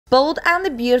Bold and the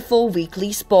Beautiful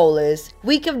weekly spoilers.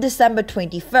 Week of December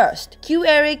 21st.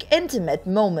 QuEric intimate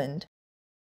moment.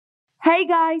 Hey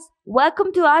guys,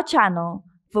 welcome to our channel.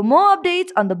 For more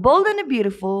updates on the Bold and the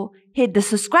Beautiful, hit the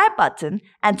subscribe button,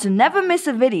 and to never miss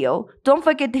a video, don't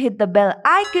forget to hit the bell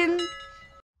icon.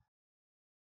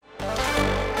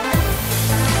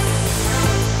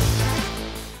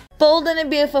 Bold and the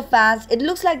Beautiful fans, it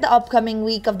looks like the upcoming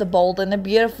week of the Bold and the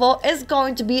Beautiful is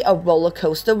going to be a roller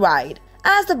coaster ride.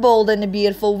 As the Bold and the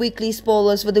Beautiful weekly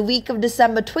spoilers for the week of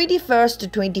December 21st to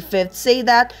 25th say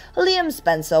that Liam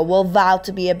Spencer will vow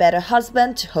to be a better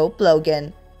husband to Hope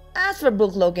Logan. As for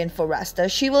Logan Forrester,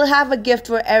 she will have a gift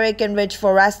for Eric and Rich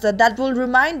Forrester that will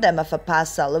remind them of a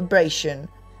past celebration.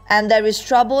 And there is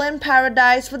trouble in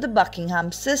paradise for the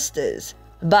Buckingham sisters.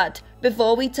 But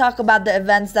before we talk about the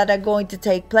events that are going to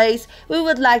take place, we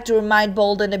would like to remind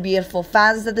Bold and the Beautiful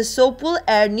fans that the soap will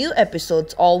air new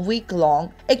episodes all week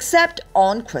long, except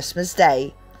on Christmas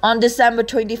Day. On December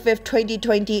 25th,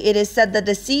 2020, it is said that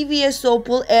the CBS soap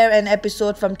will air an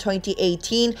episode from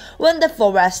 2018 when the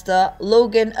Forrester,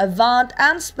 Logan, Avant,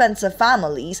 and Spencer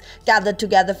families gathered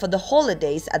together for the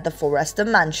holidays at the Forrester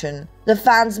mansion. The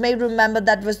fans may remember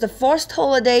that was the first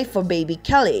holiday for baby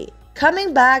Kelly.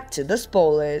 Coming back to the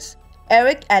spoilers.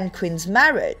 Eric and Quinn's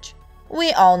marriage.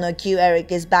 We all know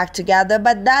QuEric is back together,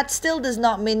 but that still does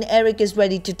not mean Eric is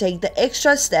ready to take the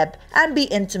extra step and be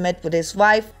intimate with his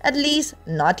wife, at least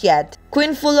not yet.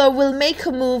 Quinn Fuller will make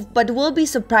her move but will be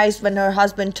surprised when her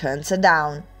husband turns her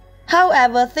down.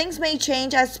 However, things may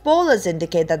change as spoilers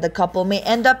indicate that the couple may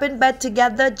end up in bed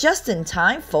together just in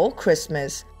time for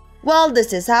Christmas. While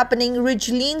this is happening, Rich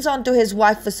leans onto his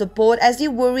wife for support as he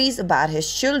worries about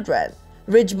his children.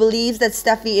 Rich believes that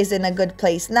Steffy is in a good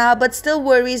place now but still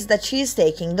worries that she is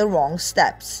taking the wrong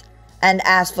steps. And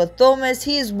as for Thomas,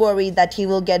 he is worried that he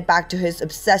will get back to his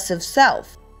obsessive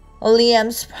self.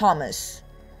 Liam's promise.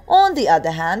 On the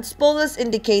other hand, spoilers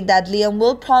indicate that Liam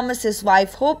will promise his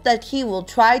wife Hope that he will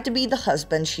try to be the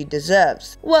husband she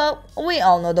deserves. Well, we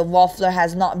all know the waffler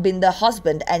has not been the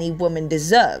husband any woman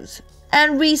deserves.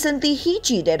 And recently he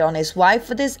cheated on his wife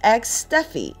with his ex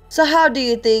Steffy. So how do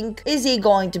you think, is he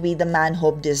going to be the man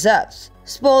Hope deserves?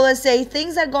 Spoilers say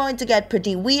things are going to get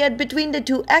pretty weird between the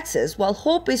two exes while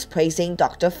Hope is praising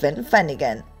Dr.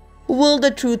 Finnegan. Will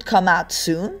the truth come out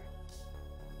soon?